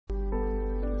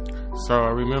So I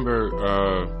remember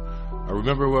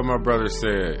what my brother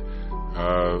said.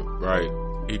 Right,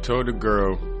 he told the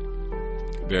girl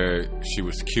that she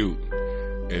was cute,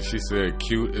 and she said,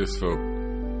 "Cute is for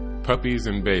puppies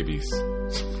and babies."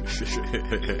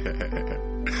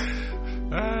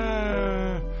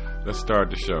 Let's start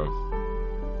the show.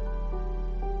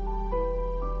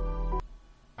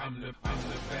 I'm the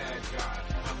bad guy.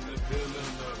 I'm the villain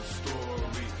of the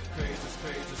story.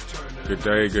 Pages turning.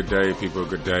 Good day, people.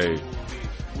 Good day.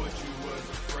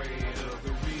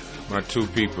 My two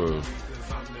people,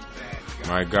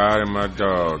 my God and my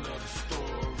dog.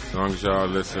 As long as y'all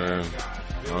listen,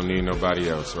 I don't need nobody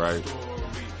else, right?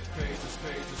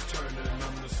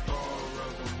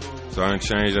 So I done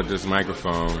changed up this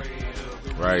microphone,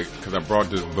 right? Because I brought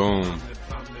this boom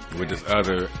with this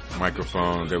other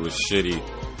microphone that was shitty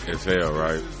as hell,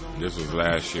 right? This was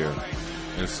last year.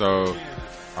 And so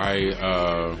I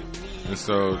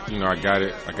got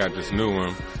it. I got this new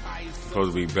one.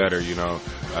 Supposed to be better, you know.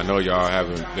 I know y'all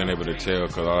haven't been able to tell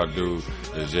because all I do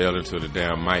is yell into the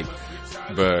damn mic.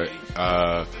 But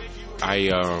I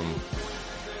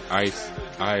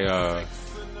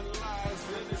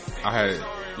had,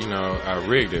 you know, I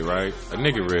rigged it, right? A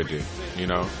nigga rigged it, you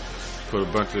know. Put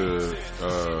a bunch of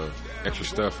extra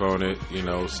stuff on it, you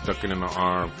know, stuck it in the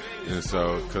arm. And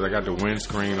so, because I got the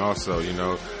windscreen also, you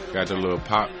know, got the little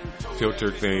pop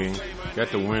filter thing, got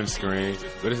the windscreen,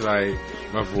 but it's like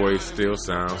my voice still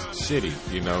sounds shitty,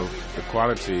 you know. The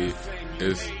quality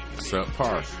is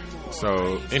subpar.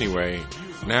 So, anyway,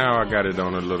 now I got it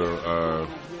on a little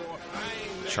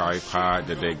tripod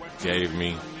that they gave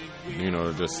me, you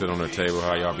know, to just sit on the table,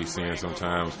 how y'all be seeing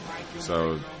sometimes.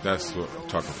 So that's what I'm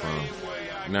talking from.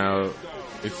 Now,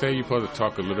 they say you're supposed to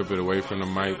talk a little bit away from the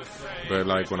mic, but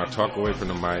like when I talk away from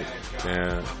the mic,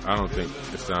 then I don't think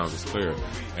it sounds as clear.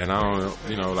 And I don't,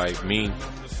 you know, like me,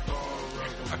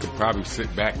 I could probably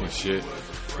sit back and shit,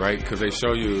 right? Because they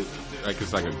show you like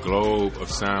it's like a globe of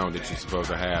sound that you're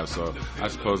supposed to have. So I'm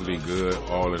supposed to be good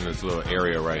all in this little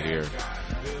area right here.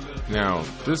 Now,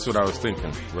 this is what I was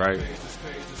thinking, right?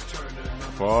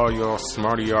 For all y'all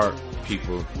smarty art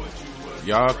people,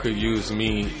 y'all could use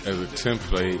me as a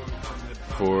template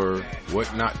for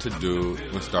what not to do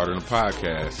when starting a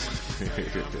podcast.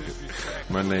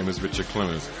 My name is Richard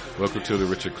Clemens. Welcome to the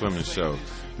Richard Clemens Show.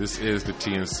 This is the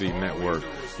TNC Network.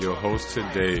 Your host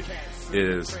today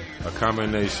is a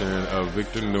combination of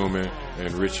Victor Newman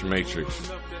and Rich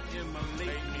Matrix.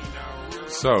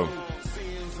 So,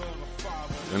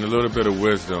 and a little bit of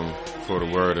wisdom for the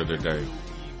word of the day.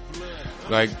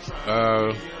 Like,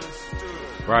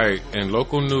 right, in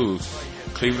local news,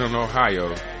 Cleveland,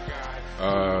 Ohio,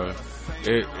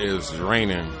 it is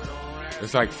raining.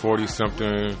 It's like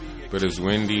 40-something, but it's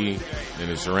windy, and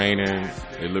it's raining.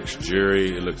 It looks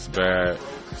dreary, it looks bad,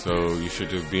 so you should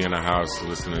just be in the house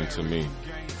listening to me.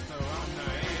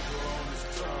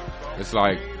 It's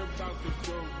like,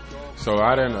 so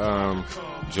I done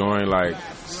joined like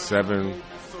seven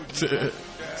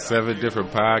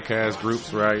different podcast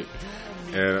groups, right?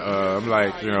 And I'm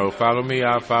like, you know, follow me,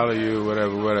 I'll follow you,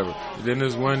 whatever. Then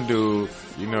there's one dude,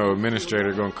 you know,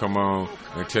 administrator gonna come on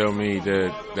and tell me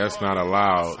that that's not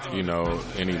allowed, you know,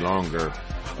 any longer.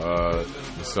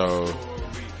 So,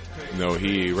 you know,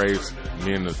 he erased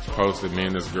me and the post that me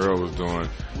and this girl was doing.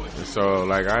 And so,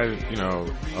 like, you know,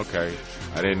 okay,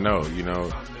 I didn't know, you know.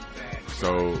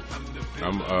 So,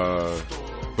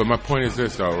 but my point is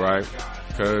this, though, right?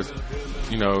 Because,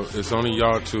 you know, it's only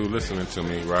y'all two listening to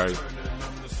me, right?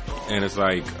 And it's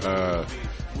like,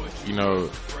 you know,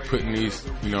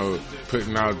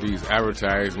 putting out these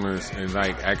advertisements and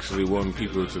like actually wanting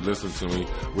people to listen to me,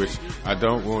 which I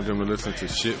don't want them to listen to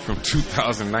shit from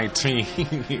 2019.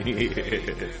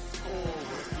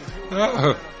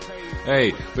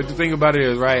 Hey, but the thing about it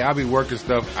is, right, I be working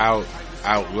stuff out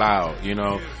loud, you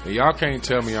know, and y'all can't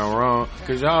tell me I'm wrong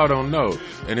because y'all don't know.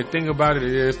 And the thing about it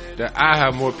is that I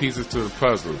have more pieces to the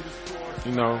puzzle,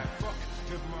 you know.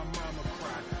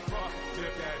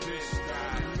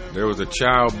 There was a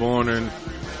child born in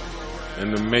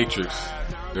the Matrix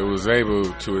that was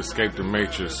able to escape the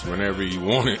Matrix whenever he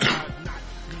wanted.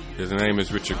 His name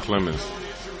is Richard Clemens.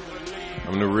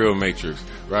 I'm the real Matrix,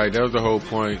 right? That was the whole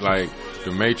point. Like,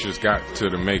 the Matrix got to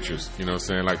the Matrix, you know what I'm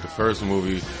saying? Like, the first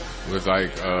movie was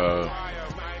like,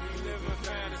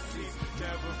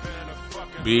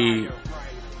 be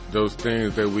those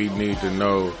things that we need to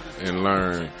know and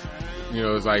learn. You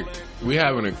know, it's like we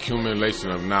have an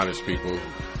accumulation of knowledge, people,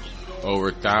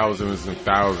 over thousands and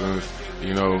thousands,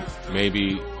 you know,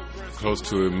 maybe close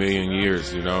to 1 million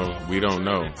years, you know. We don't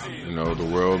know. You know, the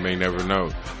world may never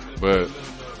know. But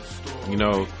You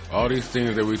know, all these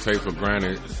things that we take for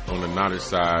granted on the knowledge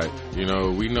side, you know,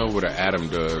 we know what an atom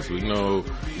does. We know,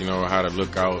 how to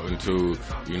look out into,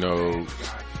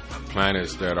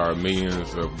 planets that are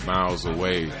millions of miles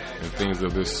away and things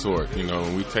of this sort. You know,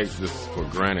 we take this for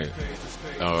granted.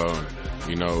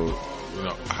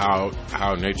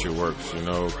 How nature works,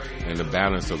 and the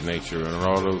balance of nature and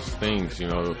all those things,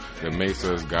 that makes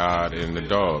us God and the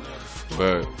dog.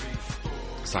 But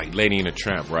it's like Lady and the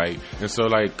Tramp, right? And so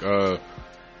right,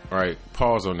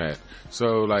 pause on that.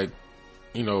 So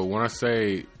when I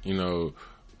say, I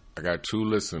got two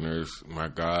listeners, my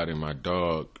God and my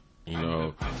dog,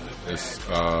 it's,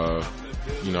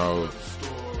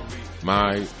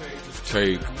 my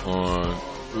take on,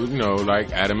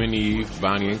 like Adam and Eve,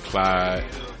 Bonnie and Clyde,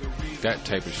 that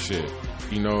type of shit.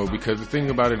 Because the thing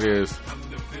about it is,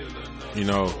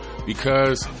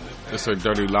 because it's a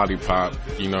dirty lollipop,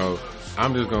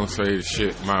 I'm just gonna say the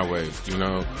shit my way,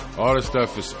 All this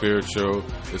stuff is spiritual.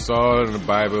 It's all in the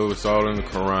Bible. It's all in the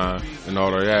Quran and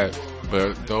all of that.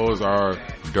 But those are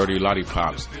dirty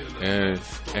lollipops, and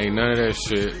ain't none of that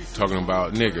shit talking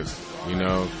about niggas.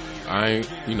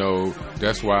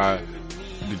 That's why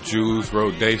the Jews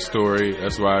wrote their story.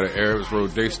 That's why the Arabs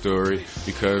wrote their story,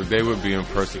 because they were being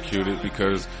persecuted,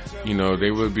 because, they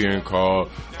were being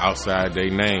called outside their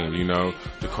name,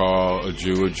 To call a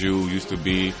Jew used to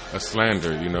be a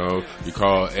slander, You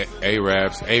call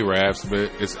Arabs,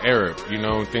 but it's Arab,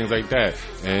 things like that.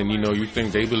 And, you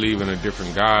think they believe in a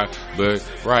different God, but,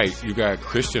 right, you got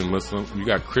Christian Muslims, you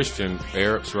got Christian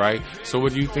Arabs, right? So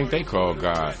what do you think they call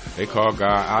God? They call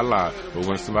God Allah. But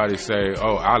when somebody say,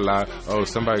 oh, Allah, oh,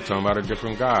 somebody talking about a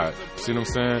different God. See what I'm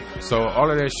saying? So all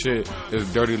of that shit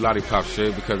is dirty lollipop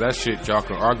shit, because that shit y'all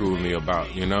can argue with me about,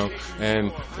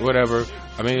 and whatever.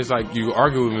 I mean, it's like you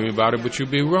argue with me about it, but you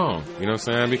be wrong. You know what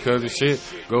I'm saying? Because the shit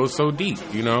goes so deep,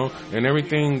 and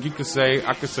everything you could say,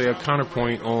 I could say a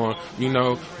counterpoint on,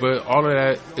 but all of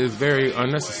that is very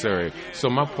unnecessary. So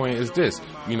my point is this,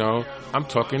 I'm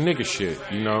talking nigga shit,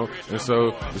 and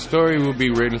so the story will be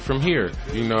written from here,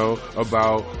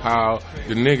 about how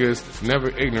the niggas, never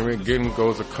ignorant, getting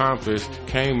goals accomplished,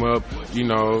 came up,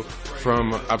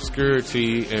 from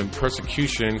obscurity and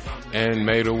persecution and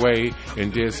made a way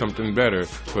and did something better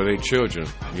for their children,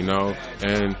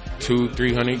 and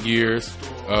 200-300 years,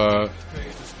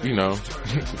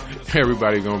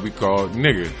 everybody gonna be called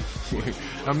nigga.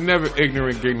 I'm never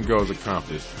ignorant, getting goals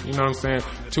accomplished. You know what I'm saying?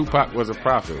 Tupac was a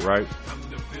prophet, right?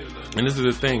 And this is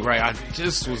the thing, right? I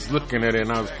just was looking at it,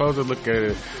 and I was supposed to look at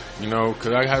it,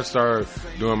 because I have to start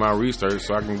doing my research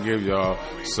so I can give y'all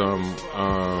some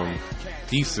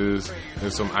thesis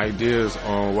and some ideas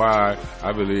on why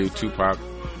I believe Tupac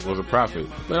was a prophet.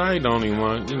 But I ain't the only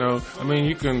one, I mean,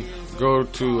 you can go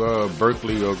to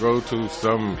Berkeley or go to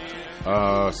some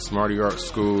smarty art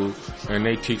school, and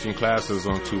they teaching classes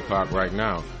on Tupac right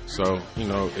now. So,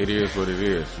 it is what it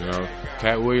is,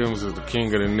 Cat Williams is the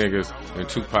king of the niggas, and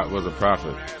Tupac was a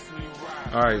prophet.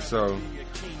 Alright, so,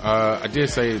 I did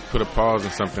say put a pause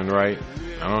on something, right?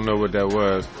 I don't know what that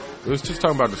was. It was just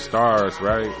talking about the stars,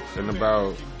 right? And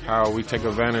about how we take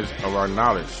advantage of our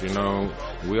knowledge,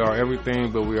 We are everything,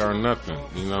 but we are nothing,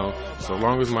 So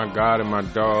long as my God and my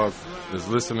dog is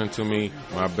listening to me,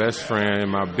 my best friend and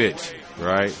my bitch,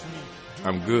 right?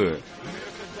 I'm good.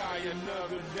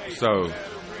 So,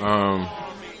 I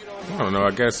don't know,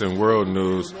 I guess in world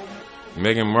news,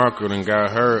 Meghan Markle done got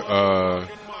her,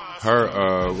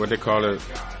 what they call it?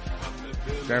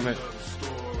 Damn it.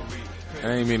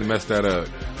 I ain't mean to mess that up.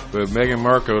 But Meghan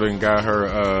Markle done got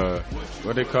her,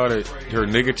 what they call it? Her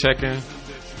nigga checking?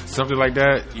 Something like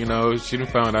that, she done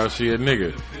found out she a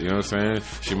nigga, you know what I'm saying?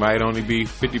 She might only be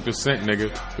 50%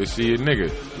 nigga, but she a nigga,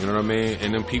 you know what I mean?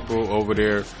 And then people over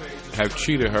there have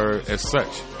treated her as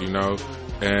such,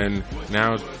 and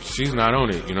now she's not on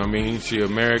it, you know what I mean? She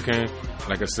American,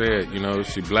 like I said,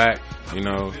 she black, and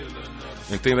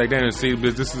things like that. And see,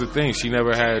 but this is the thing, she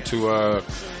never had to,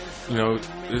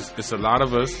 it's a lot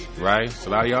of us, right? It's a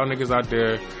lot of y'all niggas out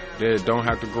there that don't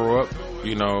have to grow up,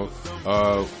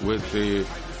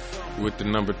 with the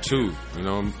number two,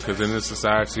 because in this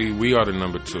society, we are the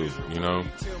number two,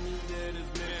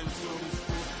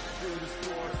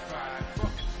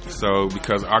 So,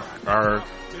 because our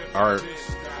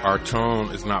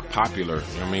tone is not popular.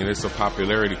 I mean, it's a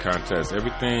popularity contest.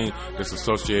 Everything that's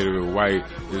associated with white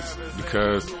is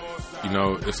because,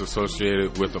 it's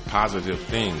associated with a positive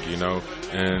thing,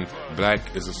 and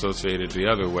black is associated the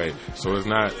other way. So it's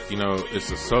not, it's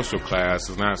a social class.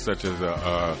 It's not such as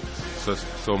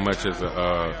so much as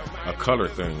a color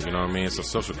thing, you know what I mean? It's a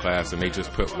social class, and they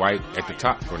just put white at the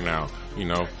top for now,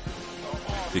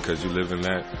 because you live in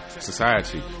that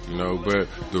society, you know. But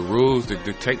the rules that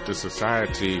dictate the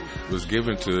society was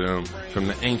given to them from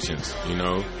the ancients, you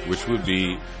know, which would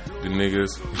be the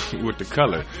niggas with the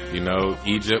color, you know,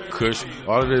 Egypt, Kush,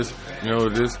 all of this, you know,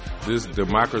 this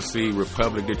democracy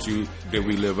republic that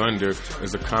we live under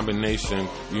is a combination,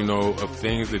 you know, of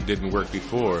things that didn't work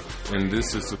before, and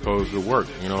this is supposed to work,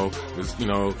 you know. It's, you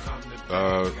know,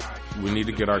 we need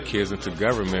to get our kids into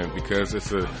government because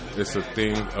it's a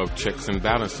thing of checks and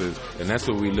balances, and that's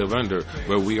what we live under.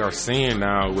 But we are seeing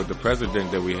now with the president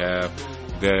that we have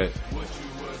that,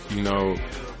 you know,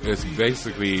 it's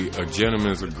basically a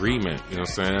gentleman's agreement. You know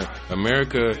what I'm saying?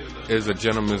 America is a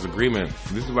gentleman's agreement.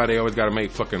 This is why they always got to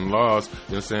make fucking laws. You know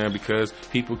what I'm saying? Because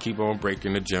people keep on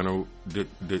breaking the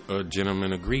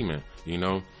gentleman agreement. You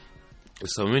know.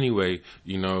 So anyway,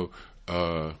 you know,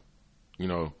 as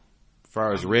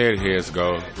far as redheads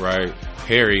go, right?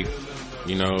 Harry,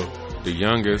 you know, the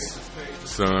youngest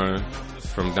son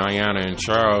from Diana and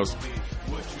Charles.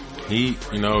 He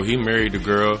married the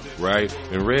girl, right?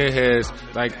 And redheads,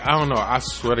 like, I don't know, I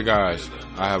swear to gosh,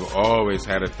 I have always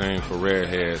had a thing for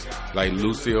redheads. Like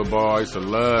Lucille Ball, I used to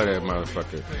love that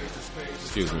motherfucker.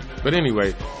 Excuse me. But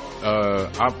anyway,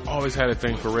 I've always had a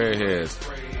thing for redheads.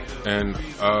 And,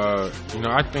 you know,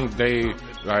 I think they,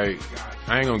 like,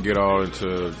 I ain't gonna get all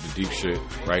into the deep shit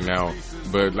right now,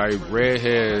 but, like,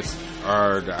 redheads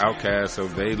are the outcasts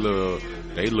of they little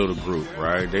group,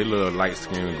 right? They little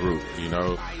light-skinned group, you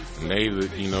know? And they,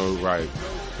 you know, right,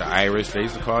 the Irish, they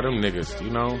used to call them niggas,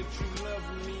 you know?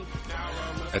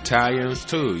 Italians,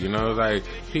 too, you know? Like,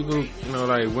 people, you know,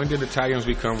 like, when did Italians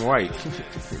become white?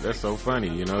 That's so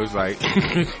funny, you know? It's like,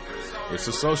 it's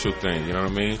a social thing, you know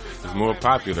what I mean? It's more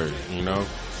popular, you know?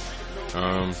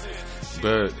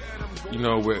 But, you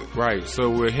know, so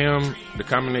with him, the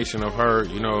combination of her,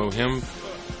 you know, him,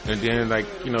 and then, like,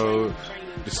 you know,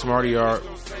 the smarty art,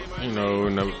 you know,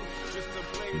 and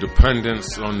the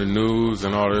pundits on the news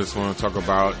and all this want to talk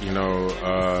about, you know,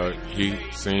 he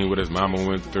seen what his mama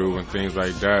went through and things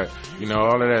like that. You know,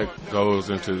 all of that goes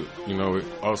into, you know,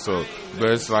 also. But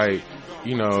it's like,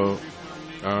 you know,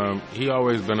 he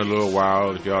always been a little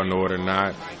wild, if y'all know it or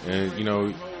not. And, you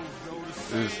know,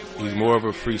 he's more of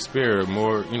a free spirit,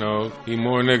 more, you know, he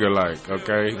more nigga-like,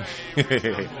 okay?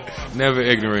 Never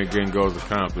ignorant getting goals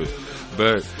accomplished.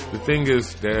 But the thing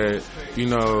is that, you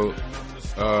know,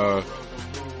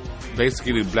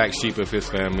 basically the black sheep of his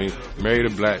family, married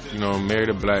a black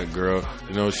girl,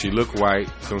 you know, she looked white, you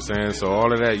know what I'm saying? So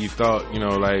all of that, you thought, you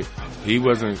know, like, he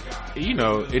wasn't, you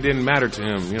know, it didn't matter to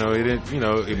him, you know, it didn't, you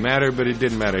know, it mattered, but it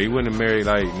didn't matter. He wouldn't have married,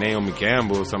 like, Naomi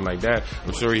Campbell or something like that.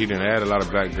 I'm sure he didn't have a lot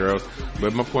of black girls,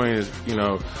 but my point is, you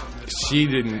know, she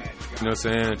didn't, you know what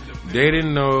I'm saying? They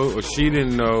didn't know, or she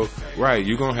didn't know, right,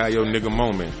 you're going to have your nigga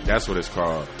moment. That's what it's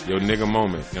called, your nigga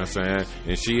moment, you know what I'm saying?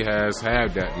 And she has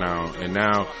had that now. And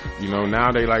now, you know,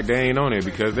 now they like, they ain't on it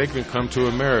because they can come to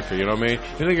America, you know what I mean?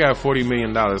 And they got $40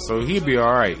 million, so he'd be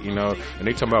all right, you know? And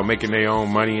they talking about making their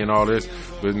own money and all this.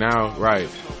 But now, right,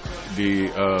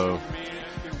 the,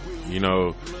 you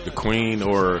know, the queen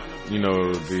or, you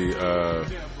know, the,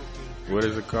 what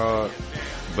is it called?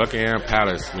 Buckingham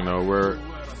Palace, you know, where,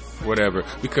 whatever,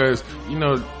 because, you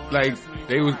know, like,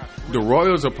 the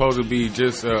royals are supposed to be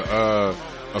just a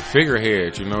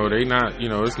figurehead, you know, they not, you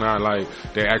know, it's not like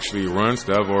they actually run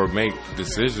stuff or make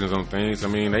decisions on things. I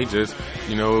mean, they just,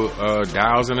 you know,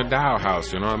 dials in a dial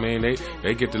house, you know what I mean?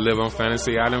 They get to live on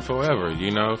Fantasy Island forever,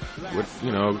 you know, with,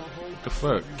 you know, what the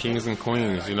fuck, kings and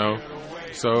queens, you know?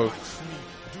 So,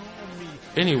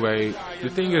 anyway, the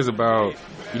thing is about,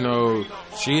 you know,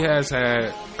 she has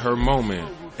had her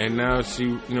moment, and now she,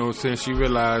 you know, since she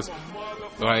realized,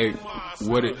 like,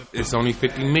 it's only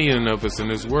 50 million of us in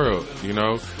this world, you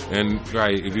know, and,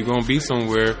 right, if you're gonna be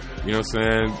somewhere, you know what I'm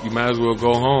saying, you might as well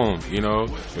go home, you know,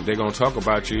 if they're gonna talk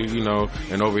about you, you know,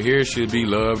 and over here she'll be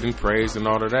loved and praised and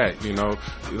all of that, you know,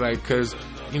 like, cause,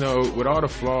 you know, with all the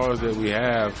flaws that we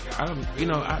have,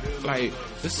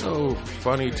 it's so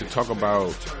funny to talk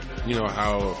about, you know,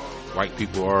 how white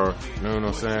people are, you know what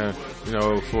I'm saying, you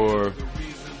know,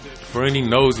 for any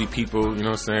nosy people, you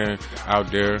know what I'm saying,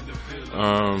 out there,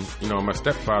 you know, my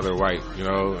stepfather white, you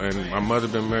know, and my mother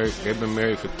they've been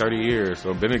married for 30 years,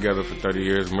 or been together for 30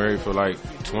 years, married for like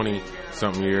 20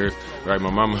 something years, right?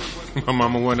 My mama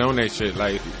wasn't on that shit,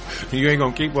 like, you ain't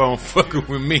gonna keep on fucking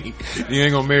with me, you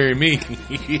ain't gonna marry me.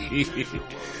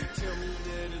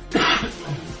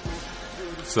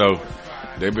 So,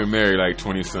 they've been married like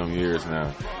 20-some years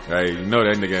now. Right? You know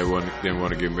that nigga didn't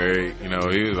want to get married. You know,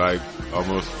 he was like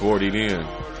almost 40 then.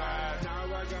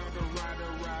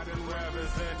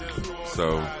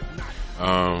 So,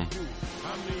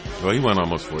 Well, he wasn't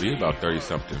almost 40. He about 30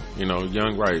 something. You know,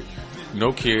 young, right?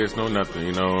 No kids, no nothing.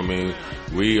 You know what I mean?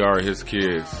 We are his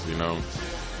kids. You know,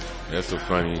 that's a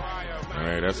funny. All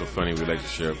right, that's a funny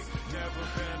relationship.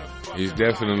 He's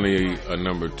definitely a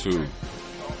number 2.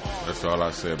 That's all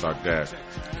I say about that.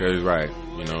 Cause right,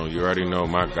 you know, you already know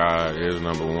my God is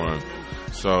number 1.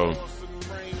 So,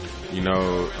 you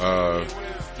know,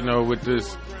 with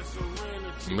this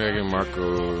Meghan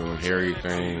Markle and Harry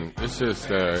thing, it's just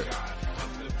that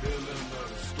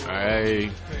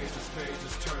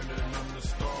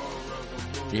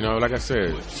you know, like I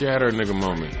said, she had her nigga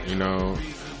moment, you know,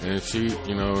 and she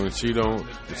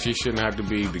shouldn't have to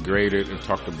be degraded and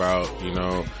talked about, you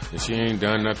know, and she ain't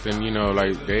done nothing, you know,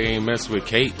 like they ain't mess with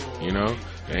Kate, you know,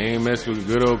 they ain't mess with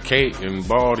good old Kate and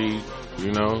Baldy,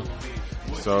 you know,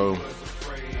 so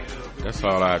that's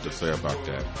all I have to say about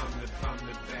that.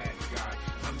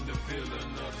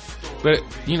 But,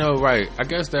 you know, right, I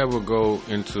guess that will go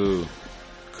into,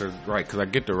 cause I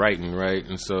get the writing, right,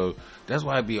 and so that's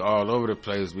why I be all over the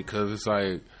place, because it's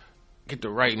like, get the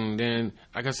writing, then,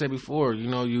 like I said before, you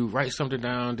know, you write something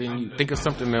down, then you think of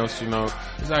something else, you know,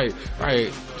 it's like,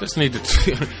 right, just need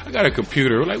to, I got a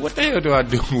computer, like, what the hell do I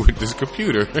do with this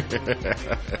computer?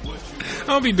 I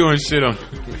don't be doing shit on,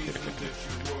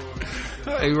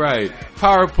 hey, right,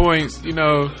 PowerPoints, you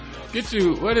know, get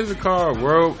you, what is it called,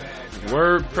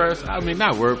 WordPress, I mean,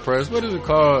 not WordPress, what is it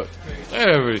called,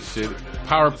 whatever shit,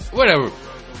 whatever,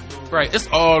 right, it's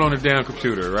all on the damn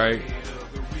computer, right,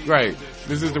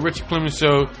 this is the Richard Clemens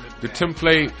Show, the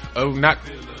template of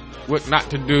what not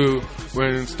to do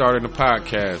when starting a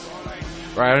podcast,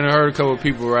 right, I heard a couple of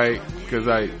people, right, because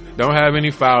I don't have any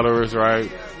followers,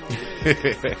 right,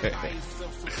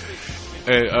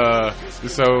 and,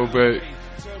 so, but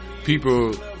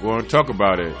people want to talk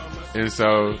about it, and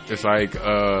so, it's like,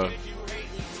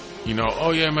 you know, oh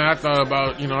yeah, man, I thought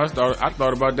about, you know, I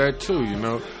thought about that too, you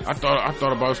know. I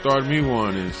thought about starting me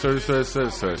one and such,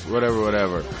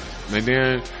 whatever. And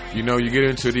then, you know, you get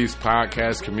into these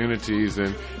podcast communities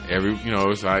and you know,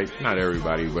 it's like, not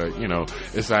everybody, but, you know,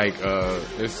 it's like,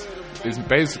 it's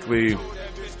basically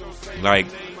like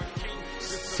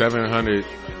 700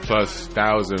 plus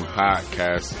thousand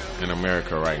podcasts in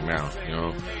America right now, you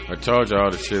know. I told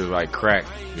y'all the shit is like crack,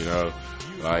 you know.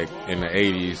 Like in the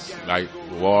 80s, like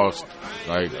Wall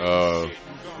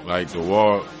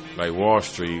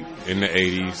Street in the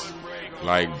 80s,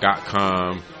 like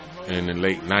 .com in the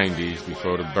late 90s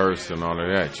before the burst and all of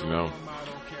that, you know.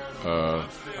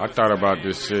 I thought about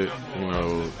this shit, you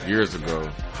know, years ago.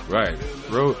 Right.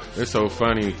 It's so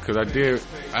funny because I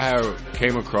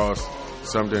came across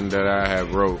something that I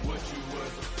had wrote,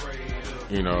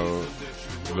 you know,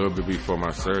 a little bit before my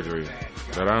surgery.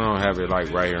 But I don't have it like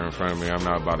right here in front of me. I'm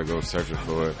not about to go searching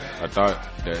for it. I thought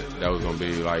that was gonna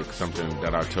be like something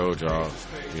that I told y'all,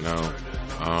 you know.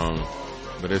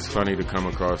 But it's funny to come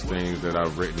across things that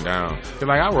I've written down. Cause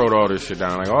like I wrote all this shit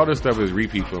down. Like all this stuff is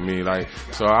repeat for me. Like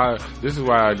so this is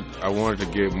why I wanted to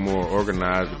get more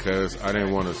organized, because I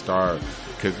didn't want to start.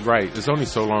 Cause right, it's only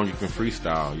so long you can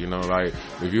freestyle. You know, like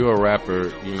if you're a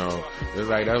rapper, you know, it's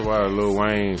like that's why Lil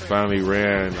Wayne finally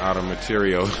ran out of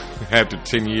material after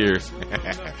 10 years.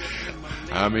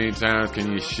 How many times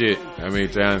can you shit? How many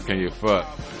times can you fuck?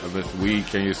 How much weed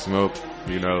can you smoke?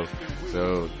 You know,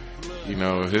 so you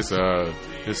know his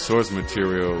source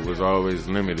material was always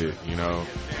limited. You know,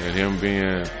 and him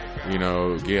being, you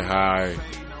know, get high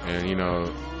and you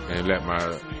know. And let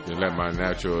my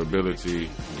natural ability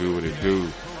do what it do,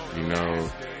 you know,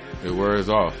 it wears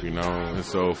off, you know. And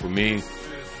so for me,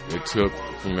 it took,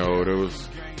 you know, there was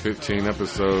 15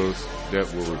 episodes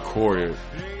that were recorded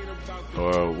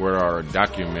or are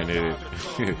documented.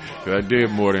 I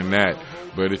did more than that,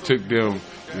 but it took them,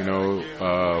 you know,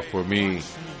 for me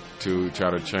to try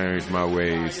to change my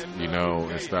ways, you know,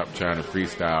 and stop trying to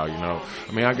freestyle, you know.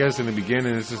 I mean, I guess in the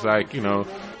beginning, it's just like, you know,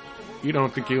 you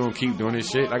don't think you're gonna keep doing this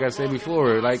shit. Like I said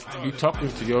before, like you talking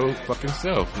to your fucking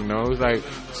self, you know. It's like,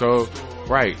 so,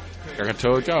 right, like I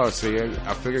told y'all, see,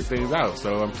 I figured things out.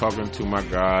 So I'm talking to my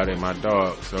God and my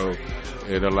dog. So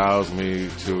it allows me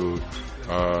to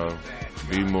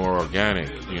be more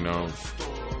organic, you know.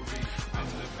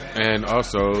 And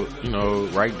also, you know,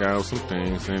 write down some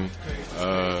things and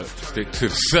stick to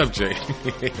the subject,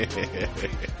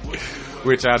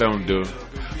 which I don't do.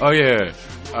 Oh yeah,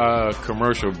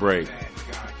 commercial break.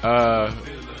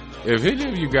 If any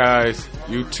of you guys,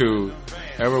 you two,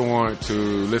 ever want to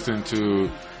listen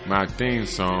to my theme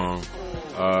song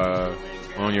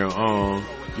on your own,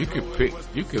 you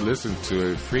could listen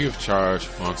to it free of charge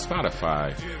on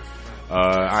Spotify.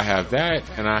 I have that,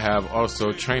 and I have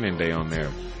also Training Day on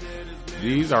there.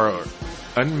 These are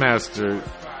unmastered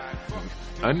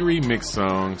unremixed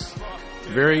songs,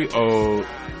 very old.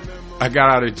 I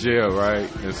got out of jail, right?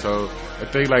 And so I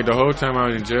think like the whole time I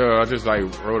was in jail, I just like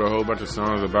wrote a whole bunch of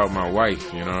songs about my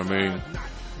wife, you know what I mean?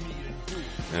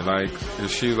 And like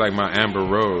she's like my Amber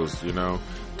Rose, you know.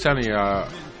 I'm telling y'all,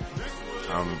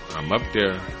 I'm up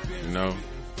there, you know.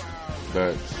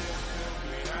 But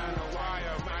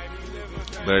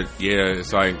yeah,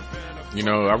 it's like, you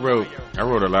know, I wrote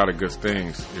a lot of good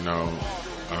things, you know,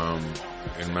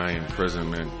 in my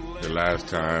imprisonment the last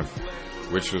time,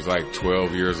 which was like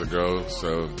 12 years ago.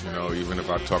 So, you know, even if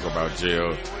I talk about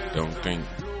jail, don't think,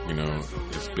 you know,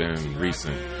 it's been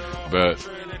recent. But,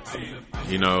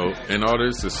 you know, and all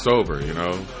this is sober, you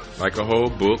know, like a whole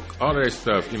book, all that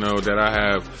stuff, you know, that I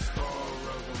have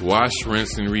washed,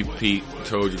 rinse, and repeat,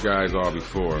 told you guys all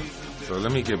before. So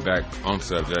let me get back on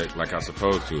subject like I'm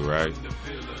supposed to, right?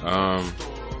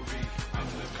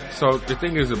 So the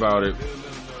thing is about it,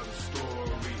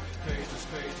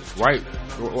 white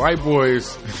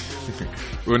boys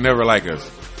will never like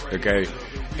us, okay?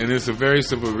 And it's a very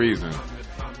simple reason.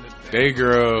 They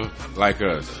girl like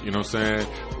us, you know what I'm saying?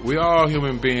 We are all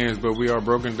human beings, but we are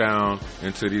broken down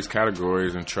into these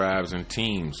categories and tribes and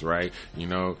teams, right? You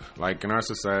know, like in our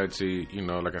society, you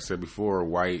know, like I said before,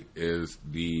 white is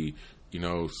the, you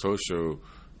know, it's the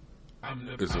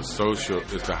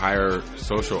higher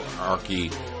social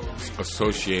hierarchy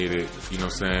associated, you know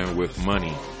what I'm saying, with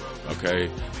money, okay?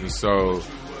 And so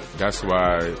that's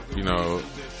why, you know,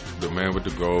 the man with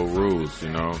the gold rules, you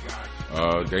know.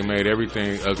 They made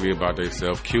everything ugly about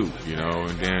themselves cute, you know,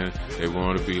 and then they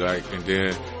want to be like, and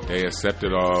then they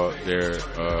accepted all their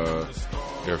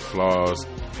flaws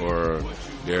or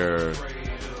their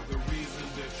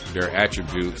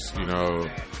attributes, you know,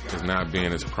 as not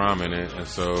being as prominent, and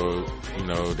so, you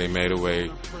know, they made a way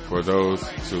for those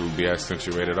to be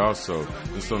accentuated also.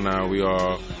 And so now we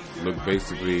all look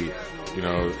basically, you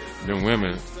know, them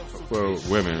women,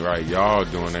 right? Y'all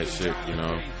doing that shit, you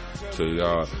know. So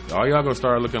y'all gonna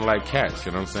start looking like cats,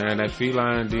 you know what I'm saying? That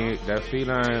feline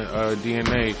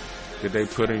DNA that they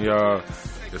put in y'all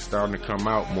is starting to come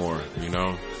out more, you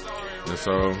know? And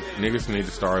so niggas need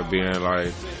to start being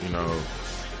like, you know,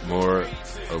 more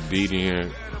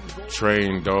obedient,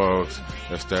 trained dogs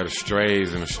instead of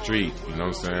strays in the street, you know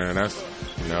what I'm saying? That's,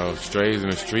 you know, strays in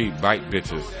the street bite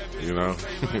bitches, you know?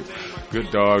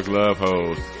 Good dogs love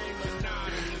hoes.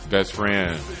 Best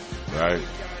friend, right?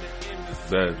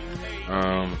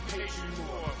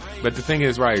 But the thing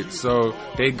is, right, so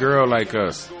they girl like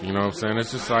us, you know what I'm saying?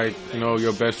 It's just like, you know,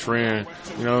 your best friend,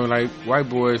 you know, like white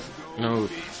boys, you know,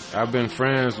 I've been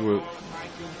friends with,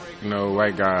 you know,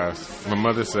 white guys. My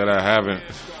mother said I haven't,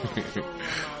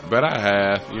 but I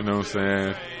have, you know what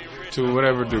I'm saying, to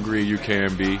whatever degree you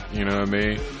can be, you know what I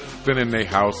mean? Been in their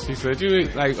house. He said, you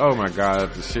like, oh my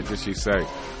God, the shit that she say.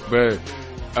 But,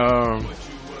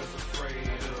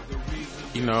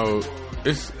 you know,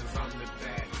 it's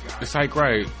like,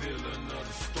 right,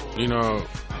 you know,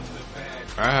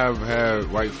 I have had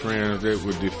white friends that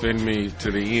would defend me to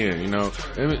the end, you know.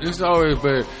 And it's always,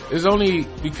 but it's only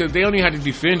because they only have to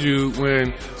defend you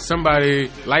when somebody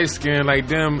light skinned like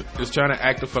them is trying to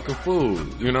act a fucking fool.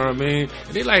 You know what I mean?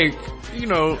 And they like, you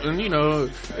know, and you know,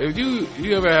 if you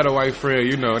ever had a white friend,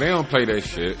 you know, they don't play that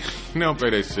shit. They don't play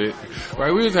that shit.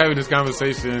 Right? We was having this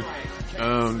conversation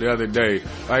the other day.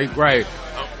 Like, right.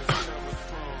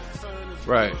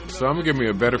 Right, so I'm gonna give me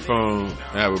a better phone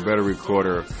and have a better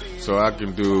recorder so I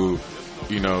can do,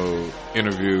 you know,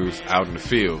 interviews out in the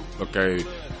field, okay?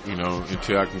 You know,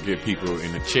 until I can get people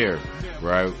in the chair,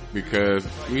 right? Because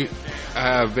I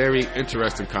have very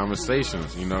interesting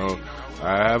conversations, you know.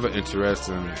 I have an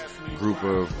interesting group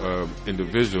of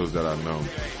individuals that I know.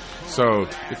 So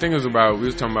the thing is about, we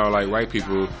was talking about like white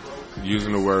people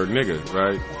using the word nigga,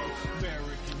 right?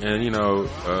 And, you know,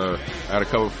 I had a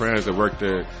couple of friends that worked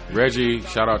at Reggie.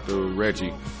 Shout out to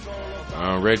Reggie.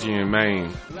 Reggie in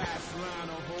Maine.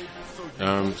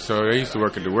 So they used to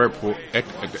work at the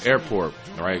airport,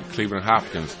 right? Cleveland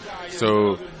Hopkins.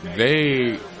 So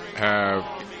they have,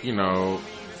 you know,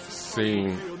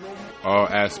 seen all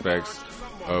aspects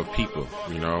of people,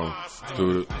 you know,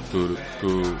 through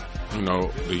you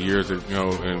know, the years that, you know,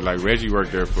 and like Reggie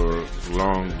worked there for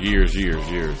long years, you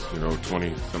know,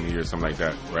 20 some years, something like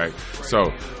that, right? So,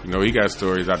 you know, he got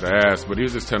stories out the ass, but he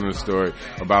was just telling a story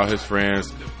about his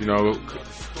friends, you know,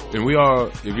 and we all,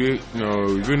 if you're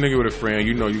a nigga with a friend,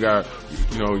 you know, you got,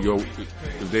 you know,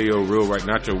 if they your real, right,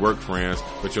 not your work friends,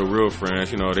 but your real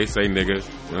friends, you know, they say nigga,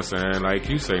 you know what I'm saying, like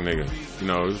you say nigga, you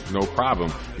know, it's no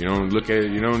problem. You don't look at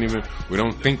it, we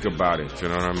don't think about it, you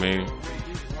know what I mean?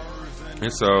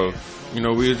 And so, you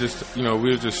know, we were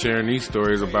just sharing these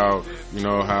stories about, you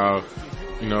know, how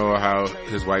you know, how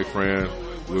his white friend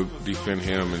would defend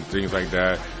him and things like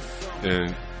that,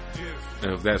 and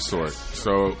of that sort.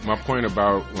 So my point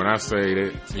about when I say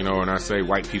that, you know, when I say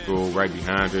white people right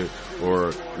behind it,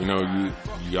 or, you know,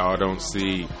 y'all don't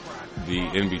see the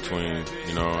in-between,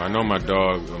 you know, I know my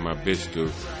dog and my bitch do,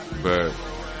 but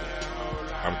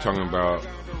I'm talking about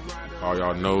all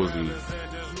y'all nosy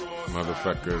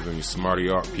motherfuckers and smarty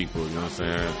art people, you know what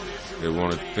I'm saying? They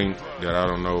want to think that I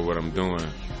don't know what I'm doing.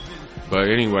 But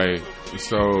anyway,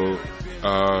 so,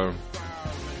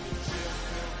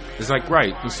 it's like,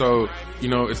 right. And so, you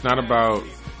know, it's not about, you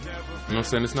know what I'm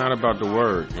saying? It's not about the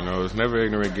word, you know. It's never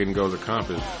ignorant getting goes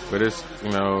accomplished. But it's,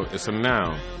 you know, it's a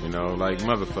noun, you know, like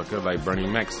motherfucker, like Bernie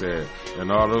Mac said,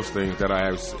 and all those things that I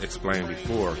have explained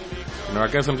before. You know, I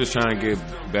guess I'm just trying to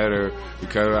get better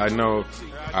because I know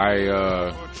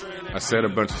I said a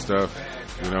bunch of stuff,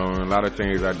 you know, and a lot of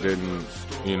things I didn't,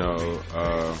 you know,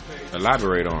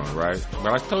 elaborate on, right?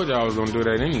 But I told you I was going to do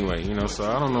that anyway, you know, so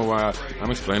I don't know why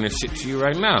I'm explaining shit to you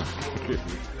right now.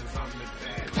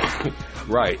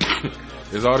 Right.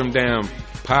 There's all them damn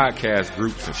podcast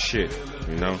groups and shit,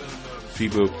 you know,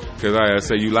 people, because I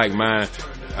say you like mine,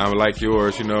 I would like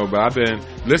yours, you know, but I've been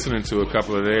listening to a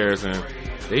couple of theirs and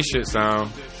they shit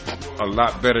sound a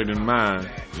lot better than mine,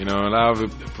 you know, a lot of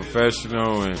it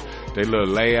professional and their little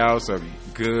layouts are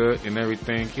good and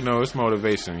everything, you know, it's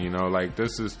motivation, you know, like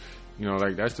this is, you know,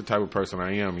 like that's the type of person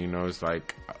I am, you know, it's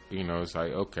like,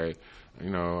 okay, you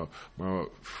know, my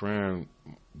friend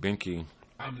Binky, you know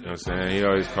what I'm saying, he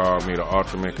always called me the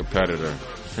ultimate competitor.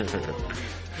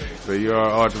 So you're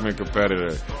an ultimate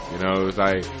competitor, you know, it's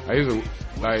like, I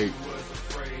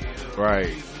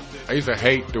used to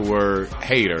hate the word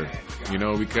hater, you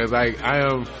know, because I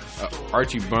am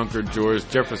Archie Bunker, George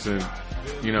Jefferson,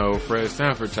 you know, Fred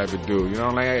Sanford type of dude, you know,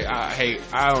 like I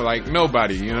don't like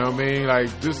nobody, you know what I mean,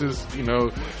 like this is, you know,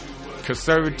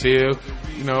 conservative,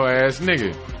 you know, ass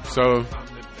nigga. So,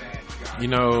 you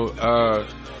know,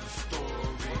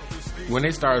 when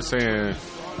they start saying,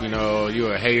 you know,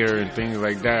 you're a hater and things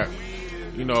like that,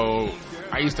 you know,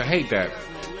 I used to hate that.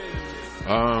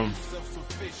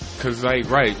 Cause like,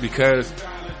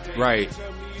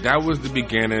 that was the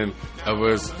beginning of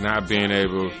us not being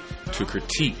able to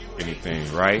critique anything,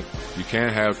 right? You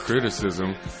can't have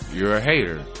criticism. You're a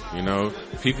hater, you know?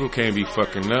 People can't be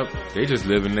fucking up. They just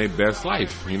living their best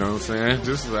life, you know what I'm saying?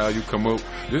 This is how you come up,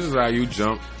 this is how you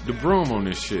jump the broom on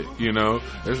this shit, you know?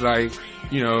 It's like,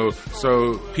 you know,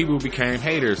 so people became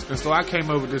haters. And so I came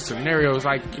up with this scenario. It's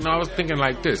like, you know, I was thinking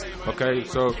like this, okay?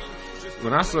 So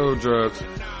when I sold drugs,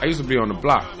 I used to be on the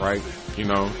block, right? You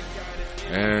know,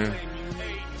 and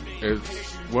at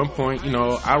one point, you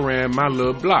know, I ran my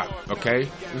little block, okay?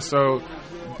 And so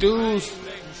dudes,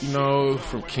 you know,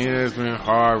 from Kinsman,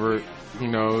 Harvard, you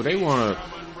know, they want to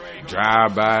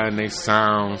drive by and they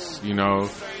sounds, you know.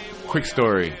 Quick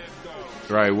story.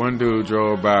 Right, one dude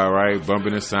drove by, right,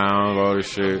 bumping his sound, all this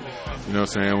shit, you know what I'm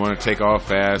saying, want to take off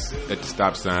fast at the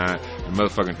stop sign, the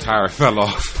motherfucking tire fell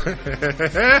off.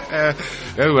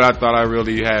 That's what I thought I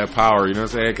really had power, you know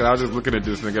what I'm saying, because I was just looking at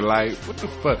this nigga like, what the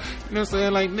fuck, you know what I'm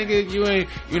saying, like, nigga, you ain't,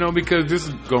 you know, because this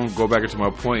is going to go back into my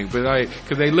point, but like,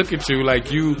 because they look at you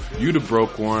like you the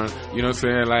broke one, you know what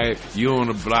I'm saying, like, you on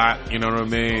the block, you know what I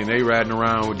mean, they riding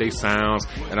around with their sounds,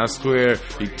 and I swear,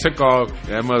 he took off,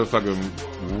 that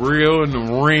motherfucking real in the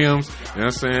rims, you know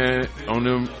what I'm saying, on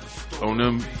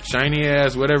them shiny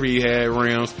ass whatever he had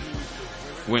rims,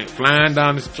 went flying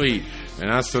down the street,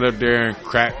 and I stood up there and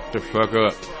cracked the fuck up, you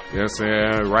know what I'm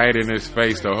saying, right in his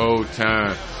face the whole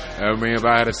time. I mean, if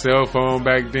I had a cell phone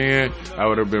back then, I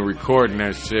would have been recording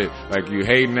that shit. Like, you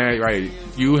hating that, right?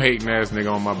 You hating ass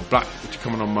nigga on my block. What you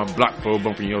coming on my block for,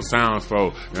 bumping your sounds for? You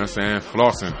know what I'm saying?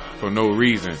 Flossing for no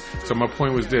reason. So my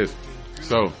point was this.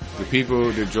 So the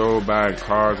people that drove by in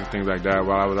cars and things like that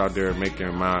while I was out there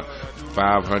making my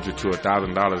 $500 to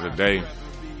 $1,000 a day,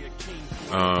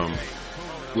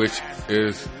 which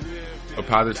is a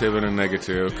positive and a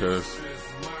negative because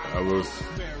I was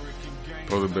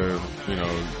supposed to be, you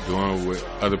know, doing what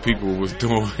other people was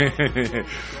doing,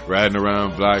 riding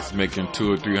around blocks making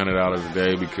 $200 or $300 a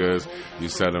day because you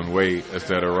selling weight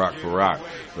instead of rock for rock.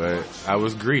 But I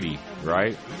was greedy,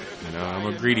 right? You know, I'm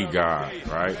a greedy guy,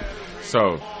 right?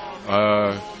 So,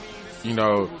 you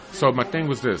know, so my thing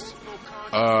was this.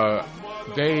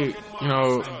 They, you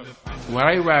know, when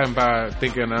I riding by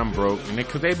thinking I'm broke, and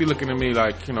because they be looking at me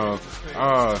like, you know,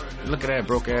 look at that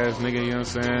broke ass nigga, you know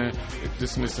what I'm saying?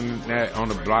 This and that on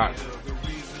the block.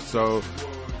 So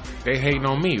they hating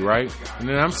on me, right? And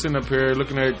then I'm sitting up here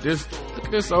looking at this, look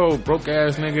at this old broke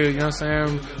ass nigga, you know what I'm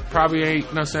saying? Probably ain't, you know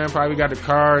what I'm saying? Probably got the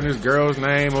car in his girl's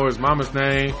name or his mama's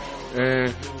name.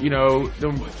 and you know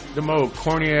them old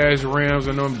corny ass rims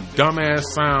and them dumb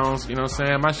ass sounds. You know what I'm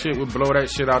saying? My shit would blow that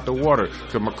shit out the water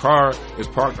because my car is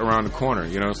parked around the corner.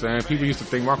 You know what I'm saying? People used to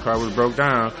think my car was broke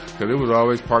down because it was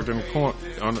always parked in the corner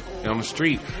on the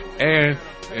street, and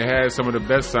it had some of the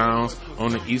best sounds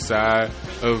on the east side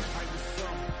of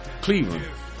Cleveland,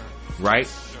 right?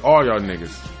 All y'all niggas,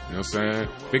 you know what I'm saying?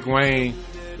 Big Wayne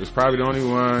was probably the only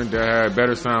one that had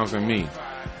better sounds than me.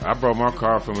 I brought my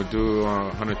car from a dude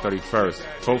on 131st,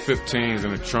 415s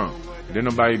in the trunk. Didn't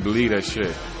nobody believe that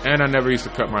shit. And I never used to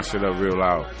cut my shit up real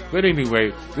loud. But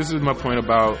anyway, this is my point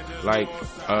about like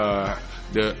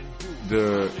the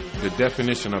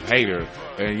definition of hater,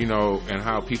 and you know, and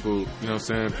how people, you know what I'm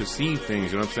saying, perceive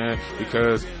things, you know what I'm saying?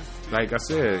 Because like I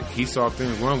said, he saw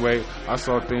things one way, I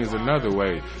saw things another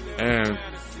way. And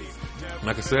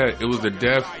like I said, it was the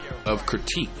death of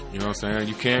critique, you know what I'm saying?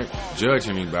 You can't judge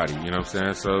anybody, you know what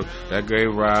I'm saying? So that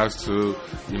gave rise to,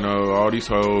 you know, all these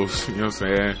hoes, you know what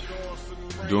I'm saying,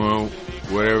 doing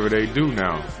whatever they do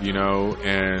now, you know,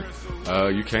 and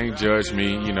you can't judge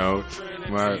me, you know.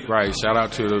 Right, shout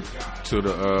out to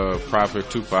the prophet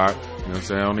Tupac, you know what I'm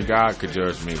saying? Only God could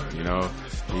judge me, you know.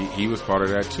 He was part of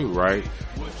that too, right?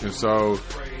 And so,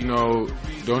 you know,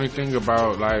 the only thing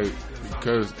about, like,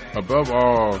 because above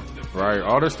all, right,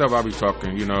 all this stuff I be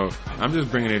talking, you know, I'm just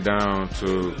bringing it down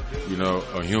to, you know,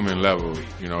 a human level,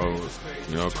 you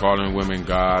know, calling women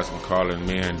gods and calling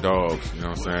men dogs, you know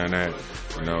what I'm saying? That,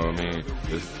 you know what I mean?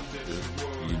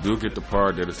 You do get the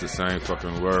part that it's the same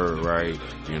fucking word, right?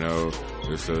 You know,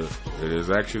 it is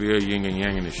actually a yin and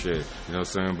yang in the shit, you know what I'm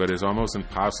saying? But it's almost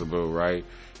impossible, right,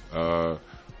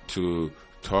 to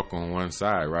talk on one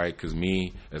side, right? Because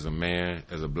me, as a man,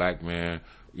 as a black man,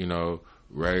 you know,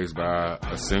 raised by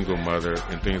a single mother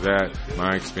and things that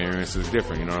my experience is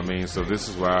different, you know what I mean? So this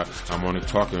is why I'm only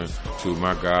talking to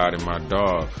my God and my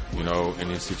dog, you know, in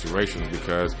these situations,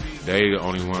 because they the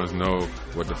only ones know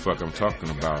what the fuck I'm talking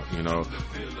about, you know.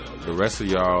 The rest of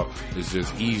y'all is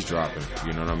just eavesdropping,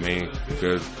 you know what I mean?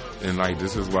 Because, and like,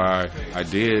 this is why I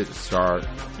did start,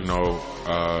 you know,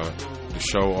 the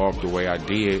show off the way I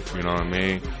did, you know what I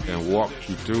mean, and walk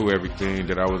you through everything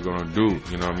that I was going to do,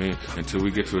 you know what I mean, until we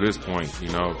get to this point, you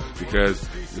know, because,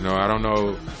 you know, I don't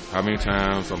know how many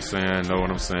times I'm saying, know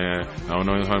what I'm saying, I don't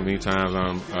know how many times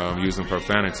I'm using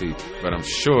profanity, but I'm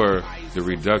sure the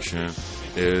reduction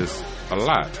is a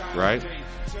lot, right?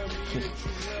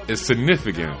 It's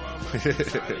significant.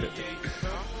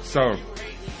 So,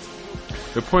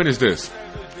 the point is this,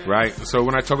 right? So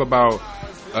when I talk about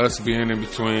us being in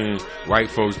between white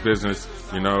folks' business,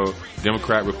 you know,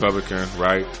 Democrat, Republican,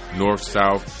 right, North,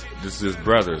 South, this is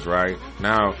brothers, right?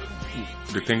 Now,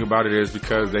 the thing about it is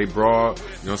because they brought, you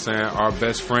know what I'm saying, our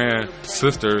best friend,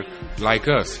 sister, like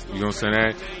us, you know what I'm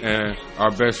saying, and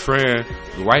our best friend,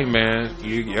 the white man,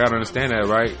 you gotta understand that,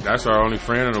 right? That's our only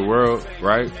friend in the world,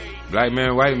 right? Black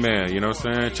man, white man, you know what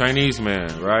I'm saying? Chinese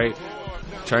man, right?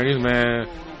 Chinese man,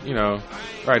 you know,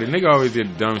 right, the nigga always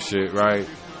did dumb shit, right?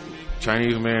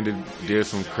 Chinese man did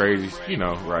some crazy, you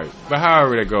know, right. But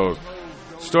however that goes,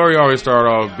 story always start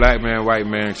off black man, white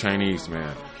man, Chinese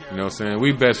man. You know what I'm saying?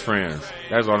 We best friends.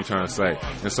 That's what I'm trying to say.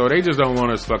 And so they just don't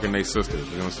want us fucking their sisters.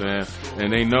 You know what I'm saying?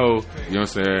 And they know, you know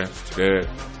what I'm saying, that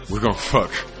we're going to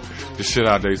fuck the shit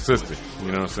out their sister.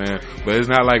 You know what I'm saying? But it's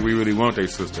not like we really want their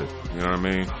sister. You know what I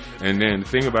mean? And then the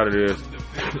thing about it is,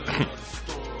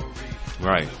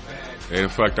 right, they done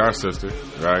fucked our sister,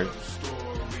 right?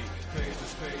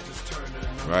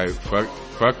 Right,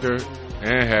 fucked her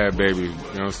and had babies, you know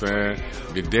what I'm saying?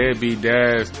 The deadbeat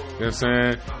dads, you know what I'm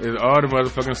saying? Is all the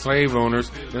motherfucking slave owners,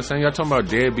 you know what I'm saying? Y'all talking about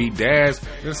deadbeat dads, you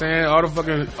know what I'm saying? All the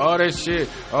fucking, all that shit,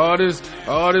 all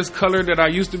this color that I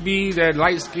used to be, that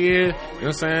light skin, you know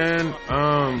what I'm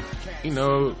saying? You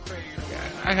know,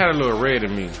 I had a little red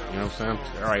in me, you know what I'm saying?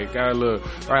 Alright, got a little,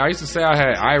 right, I used to say I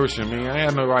had Irish in me, I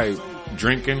had no, like,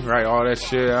 drinking, right, all that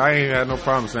shit, I ain't had no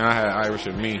problem saying I had Irish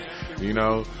in me, you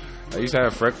know? I used to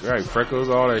have freckles,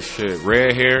 all that shit.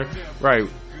 Red hair, right.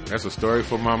 That's a story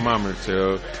for my mama to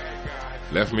tell.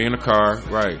 Left me in the car,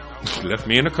 right. Left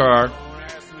me in the car.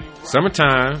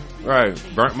 Summertime, right.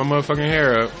 Burnt my motherfucking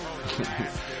hair up.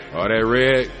 All that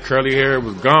red, curly hair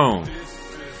was gone.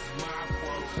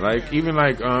 Like, even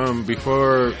like,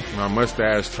 before my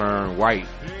mustache turned white,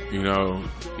 you know,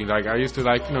 like I used to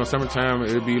like, you know, summertime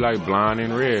it'd be like blonde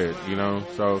and red, you know.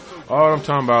 So all I'm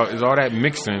talking about is all that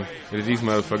mixing that these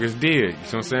motherfuckers did. You know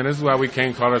what I'm saying? This is why we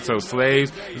can't call ourselves slaves.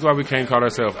 This is why we can't call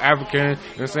ourselves African. You know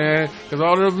what I'm saying? Because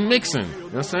all of the mixing. You know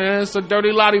what I'm saying? It's a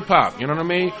dirty lollipop. You know what I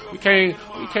mean? We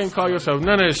can't call yourself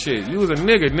none of that shit. You was a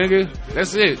nigga.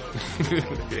 That's it.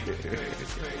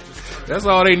 That's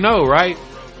all they know, right?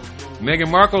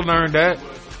 Meghan Markle learned that.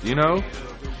 you know?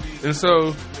 And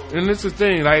so, and this is the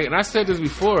thing, like, and I said this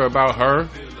before about her,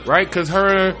 right? Because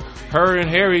her and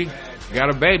Harry got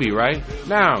a baby, right?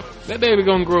 Now, that baby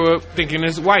gonna grow up thinking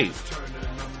it's white,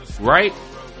 right?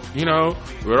 You know,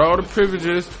 with all the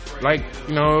privileges, like,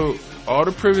 you know, all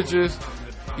the privileges,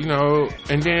 you know,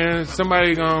 and then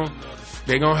somebody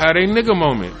they gonna have their nigga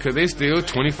moment, because they still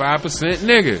 25%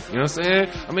 nigga, you know what I'm saying?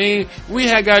 I mean, we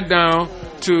had got down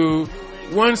to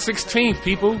 1/16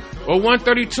 people, or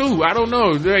 132, I don't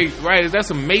know, right? Is that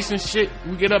some Mason shit?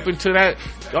 We get up into that,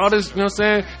 all this, you know what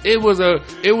I'm saying? It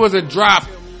was a drop.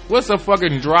 What's a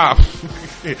fucking drop?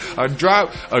 a drop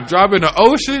in the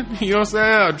ocean, you know what I'm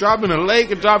saying? A drop in a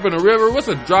lake, a drop in a river. What's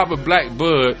a drop of black bud?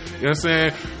 You know what I'm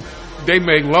saying? They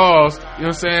make laws, you know what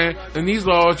I'm saying? And these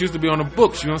laws used to be on the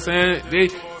books, you know what I'm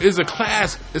saying? It's a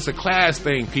class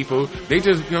thing, people. They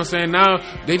just, you know what I'm saying? Now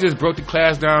they just broke the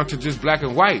class down to just black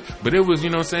and white. But it was, you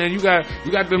know what I'm saying?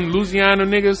 You got them Louisiana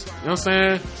niggas, you know what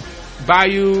I'm saying?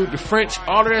 Bayou, the French,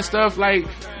 all of that stuff, like,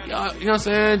 you know what I'm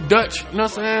saying? Dutch, you know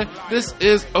what I'm saying? This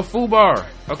is a foobar,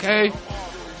 okay?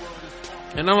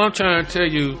 And all I'm trying to tell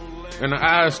you, in the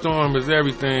eye of storm is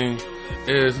everything,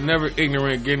 is never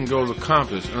ignorant, getting goals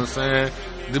accomplished, you know what I'm saying?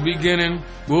 The beginning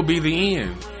will be the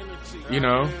end, you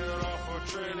know?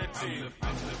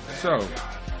 So,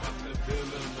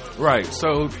 right,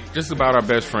 so just about our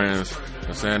best friends, you know what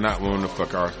I'm saying? Not willing to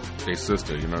fuck their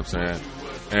sister, you know what I'm saying?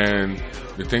 And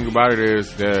the thing about it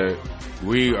is that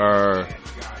we are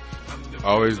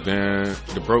always been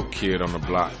the broke kid on the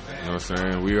block. You know what I'm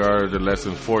saying? We are the less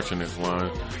unfortunate one.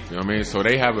 You know what I mean? So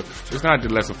they have it's not the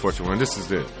less unfortunate one. This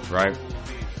is it, right?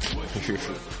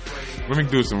 Let me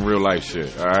do some real life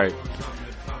shit, alright?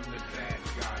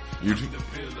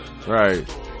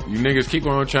 Right. You niggas keep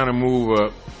on trying to move up. You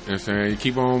know what I'm saying? You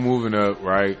keep on moving up,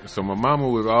 right? So my mama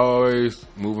was always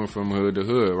moving from hood to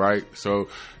hood, right? So,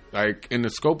 like, in the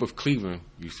scope of Cleveland,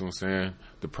 you see what I'm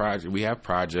saying? We have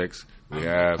projects. We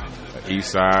have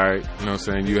east side, you know what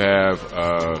I'm saying? You have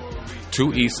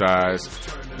 2 east sides.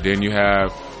 Then you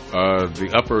have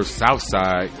the upper south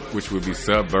side, which would be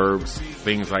suburbs,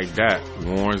 things like that.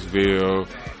 Warrensville,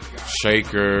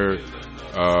 Shaker,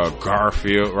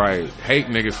 Garfield, right? Hate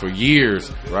niggas for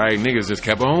years, right? Niggas just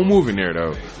kept on moving there,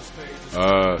 though.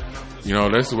 You know,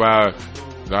 that's why,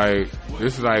 like,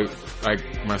 this is like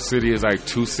my city is like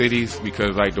 2 cities,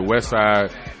 because like the west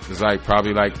side is like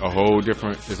probably like a whole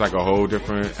different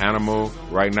animal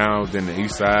right now than the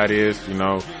east side is, you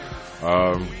know.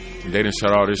 They didn't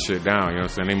shut all this shit down, you know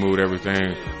what I'm saying? They moved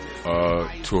everything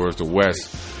towards the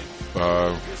west.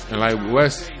 And like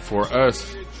west for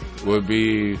us would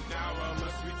be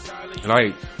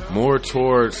like more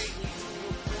towards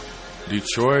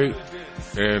Detroit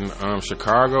and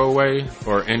Chicago way,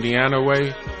 or Indiana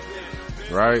way,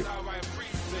 right?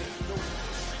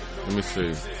 Let me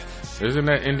see. Isn't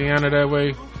that Indiana that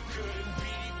way?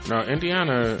 No,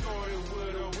 Indiana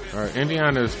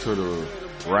is to the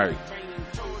right.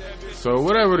 So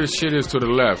whatever the shit is to the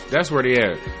left, that's where they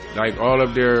at. Like all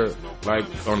of their, like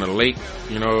on the lake,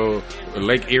 you know, the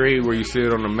Lake Erie where you see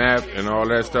it on the map and all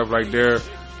that stuff right there.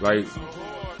 Like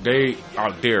they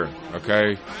out there,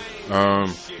 okay?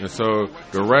 And so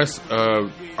the rest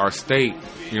of our state,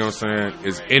 you know what I'm saying,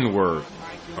 is inward,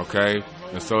 okay?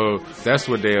 And so that's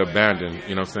what they abandoned,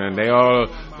 you know what I'm saying? They all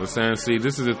were saying, see,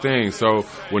 this is the thing. So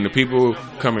when the people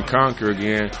come and conquer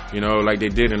again, you know, like they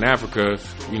did in Africa,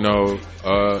 you know,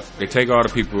 they take all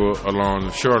the people along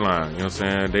the shoreline, you know what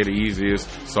I'm saying? They the easiest,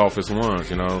 softest ones,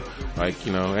 you know? Like,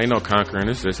 you know, ain't no conquering.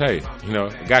 It's just, hey, you know,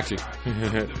 I got you.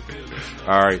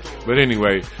 All right. But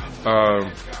anyway,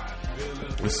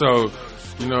 so,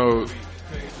 you know,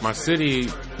 my city,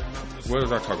 what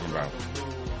was I talking about?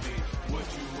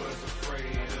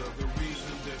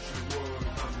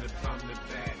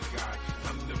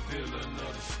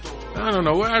 I don't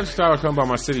know what I started talking about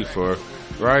my city for,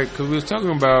 right? Because we was talking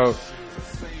about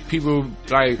people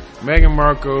like Meghan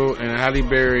Markle and Halle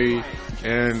Berry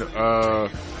and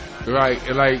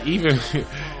like even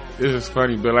this is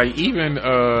funny, but like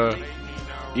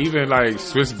even like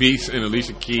Swiss Beats and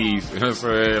Alicia Keys, you know what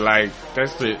I'm saying? Like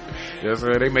that's it. You know what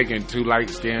I'm saying? They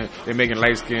making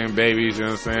light skinned babies, you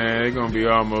know what I'm saying? They're gonna be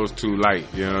almost too light,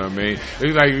 you know what I mean?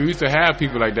 It's like we used to have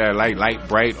people like that, like light,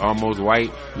 bright, almost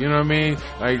white, you know what I mean?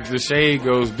 Like the shade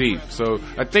goes deep. So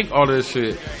I think all this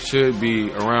shit should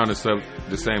be around the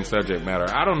same subject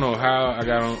matter. I don't know how I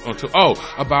got onto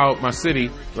about my city,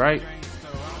 right?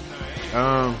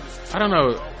 I don't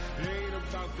know.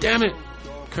 Damn it.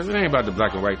 Because it ain't about the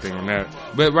black and white thing on that.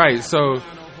 But, right, so,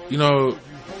 you know,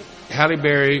 Halle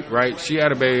Berry, right, she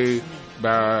had a baby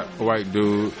by a white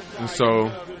dude. And so, you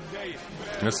know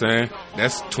what I'm saying,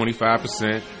 that's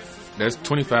 25%. that's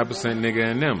 25%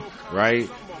 nigga in them, right?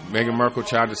 Meghan Markle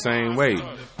child the same way,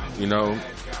 you know.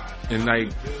 And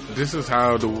like, this is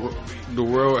how the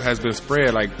world has been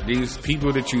spread. Like, these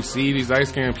people that you see, these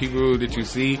light-skinned people that you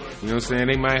see, you know what I'm saying,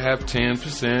 they might have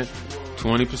 10%,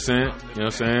 20%, you know what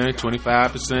I'm saying,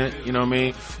 25%, you know what I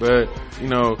mean? But, you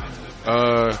know,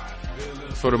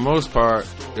 for the most part,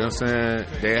 you know what I'm saying,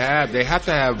 they have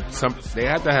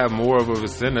to have more of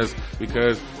us than us,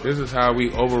 because this is how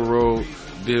we overrode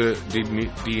the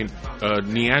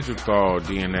Neanderthal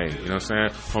DNA, you know what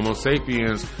I'm saying? Homo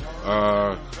sapiens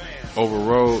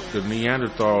overrode the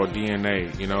Neanderthal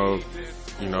DNA, you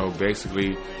know,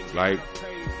 basically like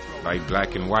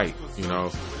black and white, you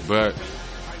know. But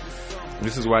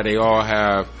this is why they all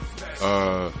have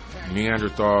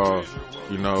Neanderthal,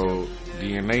 you know,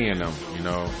 DNA in them, you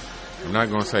know. I'm not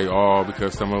gonna say all,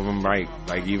 because some of them might,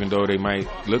 like, even though they might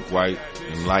look white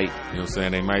and light, you know what I'm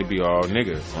saying, they might be all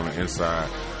niggas on the inside,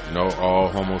 you know, all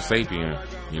Homo sapien,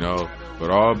 you know.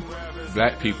 But all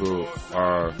black people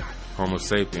are Homo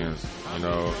sapiens, you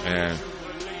know, and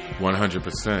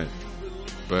 100%.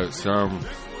 But some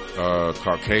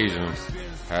Caucasians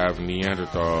have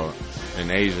Neanderthal,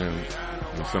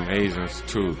 and some Asians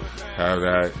too have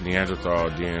that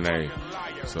Neanderthal DNA.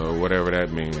 So whatever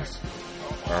that means.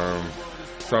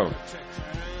 So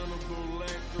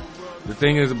the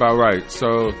thing is about, right,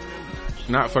 so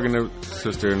not fucking the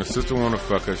sister, and the sister wanna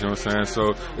fuck us, you know what I'm saying?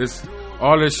 So it's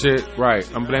all this shit, right,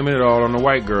 I'm blaming it all on the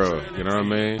white girl, you know what I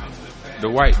mean? The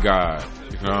white guy,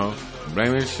 you know,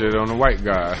 blaming shit on the white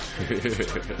guy.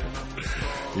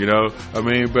 You know, I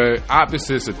mean, but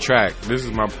opposites attract. This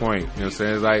is my point, you know what I'm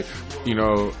saying? It's like, you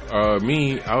know,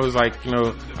 me, I was like, you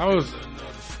know, I was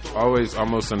always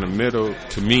almost in the middle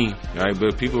to me, right?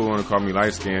 But people want to call me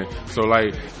light skinned. So,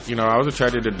 like, you know, I was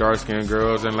attracted to dark skinned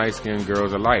girls and light skinned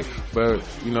girls alike. But,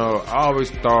 you know, I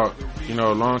always thought, you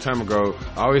know, a long time ago,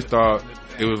 I always thought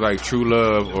it was like true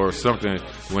love or something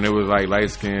when it was like light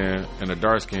skinned and a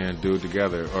dark skinned dude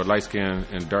together, or light skinned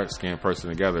and dark skinned person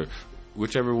together.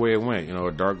 Whichever way it went, you know,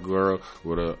 a dark girl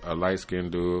with a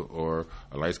light-skinned dude, or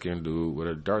a light-skinned dude with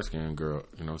a dark-skinned girl,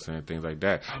 you know what I'm saying, things like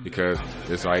that, because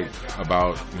it's like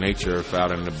about nature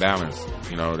finding the balance,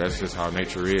 you know, that's just how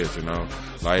nature is, you know,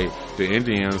 like the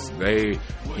Indians, they,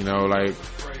 you know, like,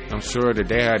 I'm sure that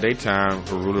they had their time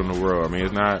for ruling the world. I mean,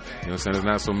 it's not, you know what I'm saying, there's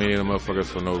not so many of them motherfuckers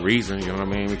for no reason, you know what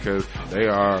I mean, because they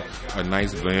are a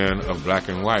nice blend of black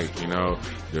and white, you know,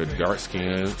 they're dark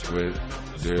skinned with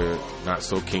the not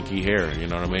so kinky hair, you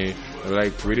know what I mean?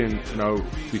 Like, we didn't, you know,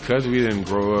 because we didn't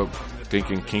grow up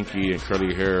thinking kinky and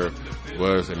curly hair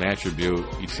was an attribute,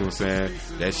 you see what I'm saying?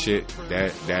 That shit,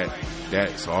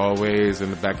 that's always in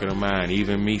the back of the mind.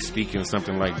 Even me speaking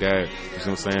something like that, you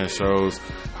see what I'm saying, shows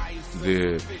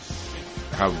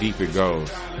how deep it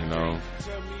goes, you know?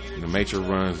 The matrix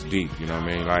runs deep, you know what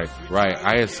I mean? Like, right,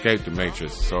 I escaped the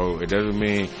matrix, so it doesn't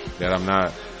mean that I'm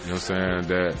not, you know what I'm saying,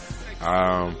 that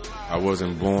I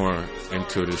wasn't born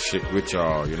into this shit with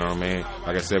y'all, you know what I mean?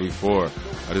 Like I said before,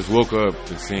 I just woke up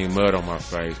and seen mud on my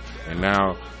face, and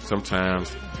now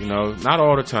sometimes, you know, not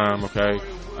all the time, okay,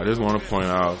 I just want to point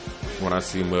out when I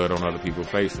see mud on other people's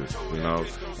faces, you know,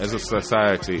 as a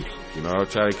society, you know, I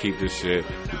try to keep this shit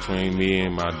between me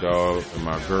and my dog and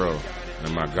my girl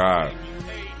and my God,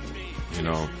 you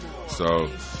know, so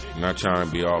I'm not trying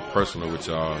to be all personal with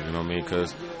y'all, you know what I mean,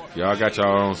 because y'all got your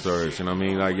own stories, you know what I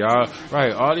mean? Like, y'all,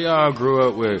 right, all y'all grew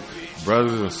up with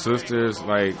brothers and sisters,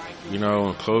 like, you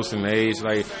know, close in age.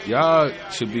 Like, y'all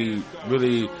should be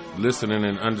really listening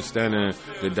and understanding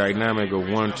the dynamic of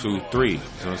 1, 2, 3. You know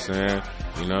what I'm saying?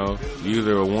 You know,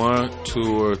 either a 1, 2,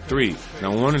 or 3.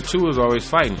 Now, 1 and 2 is always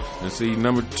fighting. And see,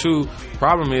 number 2,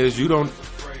 problem is you don't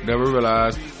never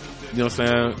realize, you know what I'm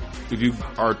saying? If you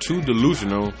are too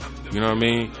delusional, you know what I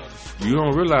mean? You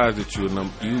don't realize that you're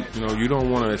you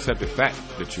don't want to accept the fact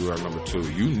that you are number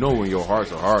 2. You know in your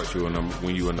hearts of hearts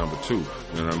when you are number 2. You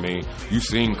know what I mean? You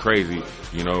seem crazy,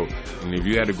 you know, and if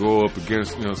you had to go up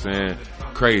against, you know what I'm saying,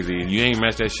 crazy, and you ain't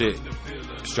match that shit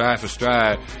stride for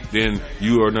stride, then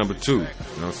you are number 2. You know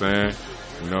what I'm saying?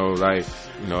 You know, like,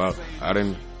 you know,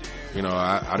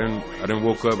 I didn't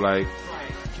woke up like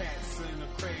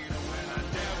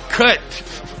cut.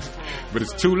 But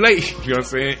it's too late, you know what I'm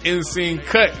saying? End scene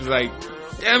cut. It's like,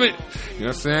 damn it. You know what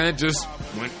I'm saying? Just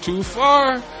went too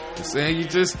far. You know what I'm saying? You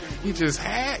just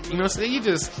had, you know what I'm saying? You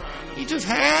just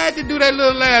had to do that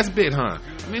little last bit, huh?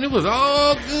 I mean, it was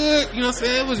all good, you know what I'm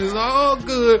saying? It was just all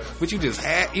good, but you just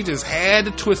had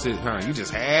to twist it, huh? You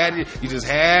just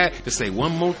had to say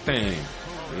one more thing,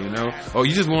 you know? Oh,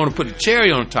 you just want to put a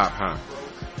cherry on top, huh?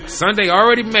 Sundae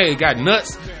already made, got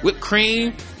nuts, whipped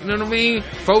cream, you know what I mean?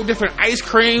 4 different ice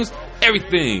creams.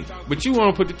 everything, but you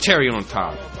want to put the cherry on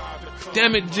top.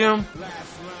 Damn it, Jim.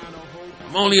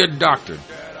 I'm only a doctor.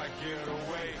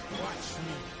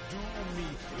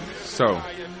 So,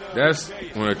 that's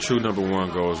when a true number one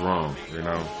goes wrong, you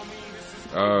know.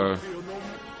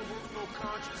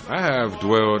 I have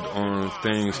dwelled on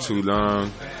things too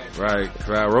long, right? 'Cause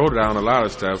I wrote down a lot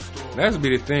of stuff. That's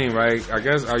be the thing, right? I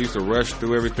guess I used to rush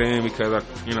through everything because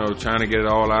trying to get it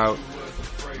all out.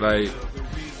 Like,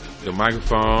 the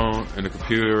microphone and the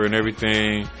computer and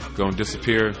everything gonna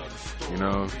disappear, you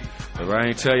know. If I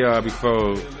ain't tell y'all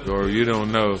before, or you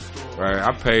don't know, right,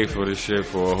 I paid for this shit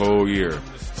for a whole year.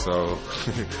 So,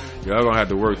 y'all gonna have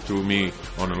to work through me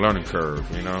on the learning curve,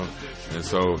 you know. And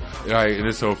so, like, and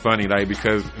it's so funny, like,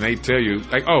 because they tell you,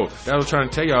 like, oh, that was trying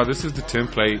to tell y'all, this is the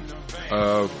template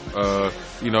of,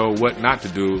 what not to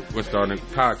do when starting a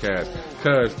podcast.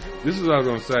 Because this is what I was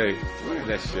gonna say. Where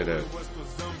that shit at?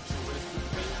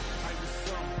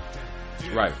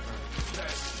 Right.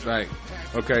 Like,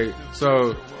 okay,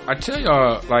 so I tell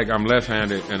y'all, like, I'm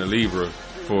left-handed and a Libra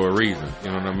for a reason, you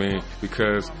know what I mean?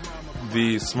 Because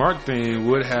the smart thing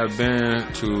would have been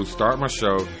to start my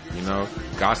show, you know,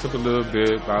 gossip a little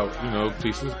bit about,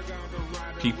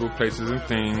 people, places, and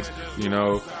things, you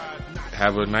know,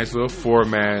 have a nice little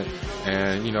format,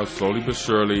 and, slowly but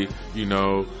surely,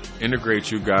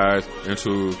 integrate you guys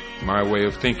into my way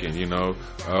of thinking,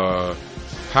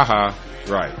 haha,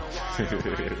 right.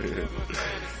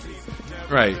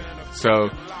 Right. So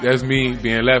that's me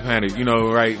being left-handed,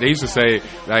 right? They used to say,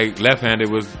 like, left-handed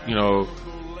was,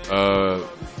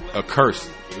 a curse.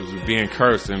 It was being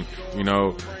cursed, and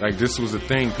like, this was the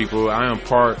thing, people. I am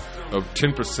part of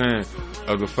 10%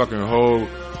 of the fucking whole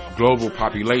global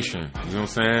population. You know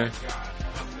what I'm saying?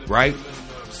 Right?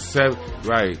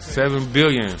 7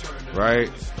 billion, right?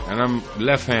 And I'm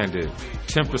left-handed.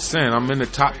 10%. I'm in the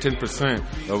top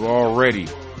 10% of already.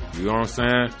 You know what I'm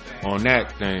saying? On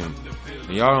that thing.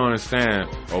 And y'all don't understand.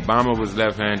 Obama was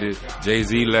left-handed.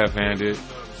 Jay-Z left-handed.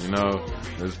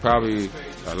 There's probably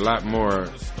a lot more.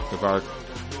 If I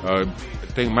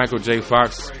think Michael J.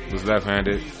 Fox was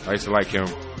left-handed. I used to like him.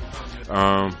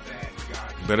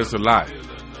 But it's a lot.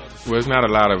 Well, it's not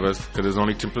a lot of us, because there's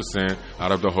only 10%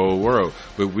 out of the whole world.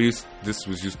 But this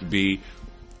was used to be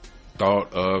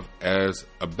thought of as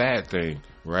a bad thing,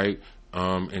 right?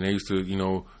 And they used to,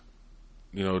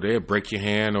 they'd break your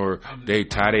hand, or they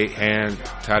tie their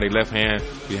left hand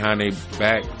behind their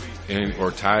back,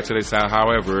 or tie it to their side.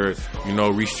 However,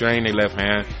 restrain their left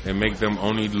hand and make them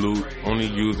only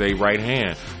use their right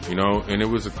hand. And it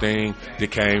was a thing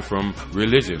that came from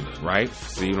religion, right?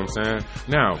 See what I'm saying?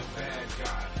 Now,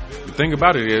 the thing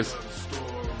about it is,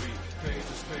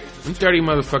 them dirty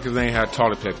motherfuckers ain't had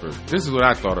toilet paper. This is what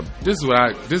I thought of. This is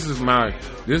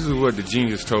what the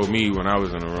genius told me when I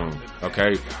was in the room.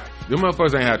 Okay? Them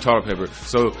motherfuckers ain't had toilet paper.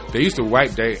 So they used to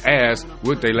wipe their ass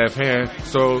with their left hand.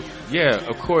 So yeah,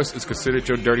 of course it's considered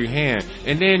your dirty hand.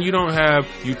 And then you don't have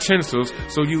utensils,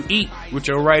 so you eat with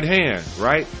your right hand,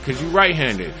 right? Because you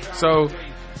right-handed. So,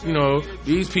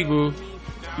 these people,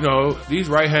 these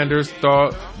right-handers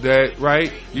thought that,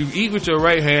 right, you eat with your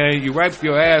right hand, you wipe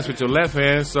your ass with your left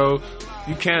hand, so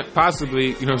you can't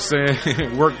possibly,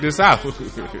 work this out.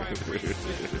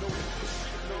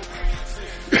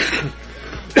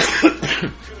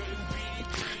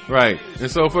 Right. And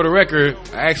so for the record,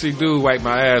 I actually do wipe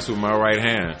my ass with my right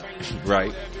hand.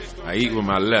 Right. I eat with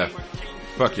my left.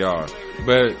 Fuck y'all.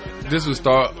 But this was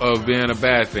thought of being a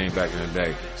bad thing back in the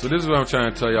day. So this is what I'm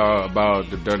trying to tell y'all about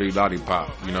the dirty lollipop,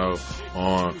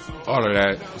 on all of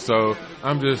that. So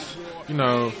I'm just,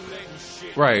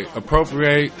 right,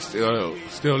 appropriate,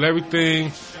 steal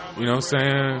everything,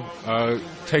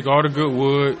 take all the good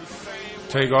wood,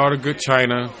 take all the good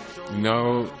china,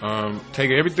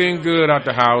 take everything good out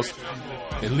the house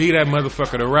and leave that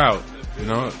motherfucker to rot,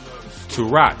 to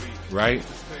rot, right?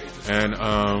 And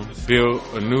build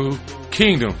a new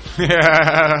kingdom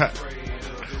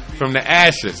from the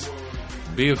ashes.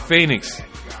 Be a phoenix,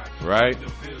 right?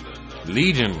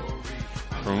 Legion.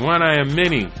 From one I am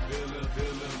many.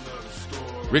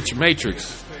 Rich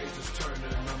matrix.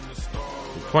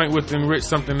 The point within which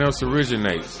something else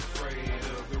originates.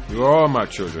 You are all my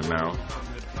children now.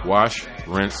 Wash,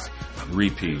 rinse,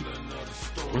 repeat.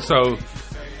 And so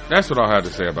that's what I have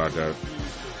to say about that.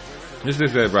 This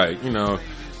is that, right?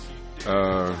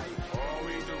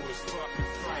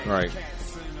 Right.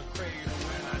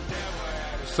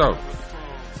 So,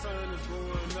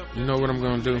 you know what I'm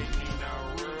gonna do?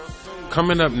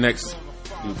 Coming up next,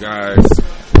 you guys.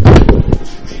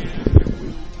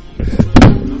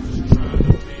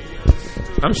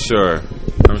 I'm sure.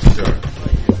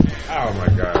 Oh my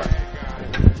God.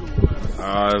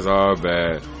 Oh, it's all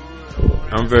bad.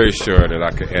 I'm very sure that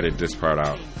I could edit this part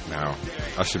out now.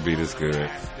 I should be this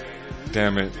good.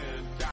 Damn it.